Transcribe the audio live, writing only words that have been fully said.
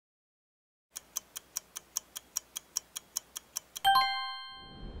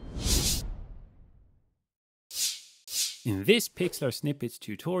In this Pixlr Snippets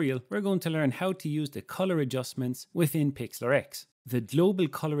tutorial, we're going to learn how to use the color adjustments within Pixlr X. The global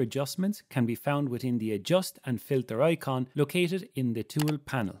color adjustments can be found within the Adjust and Filter icon located in the Tool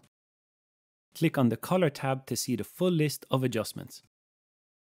panel. Click on the Color tab to see the full list of adjustments.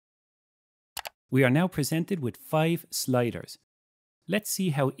 We are now presented with 5 sliders. Let's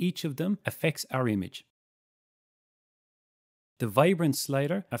see how each of them affects our image. The Vibrance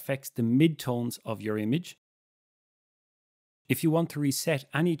slider affects the midtones of your image. If you want to reset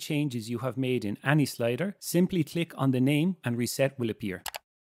any changes you have made in any slider, simply click on the name and Reset will appear.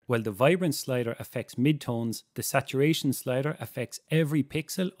 While the Vibrance slider affects midtones, the Saturation slider affects every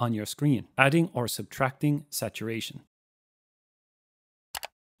pixel on your screen, adding or subtracting saturation.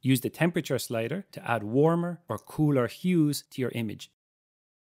 Use the Temperature slider to add warmer or cooler hues to your image.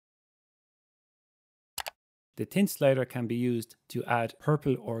 The Tint slider can be used to add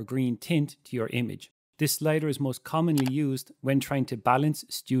purple or green tint to your image. This slider is most commonly used when trying to balance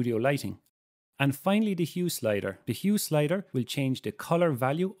studio lighting. And finally, the Hue slider. The Hue slider will change the color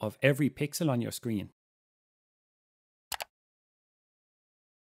value of every pixel on your screen.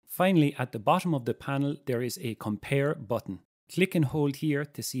 Finally, at the bottom of the panel, there is a Compare button. Click and hold here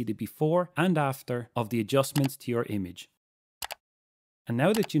to see the before and after of the adjustments to your image. And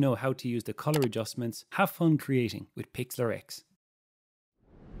now that you know how to use the color adjustments, have fun creating with Pixlr X.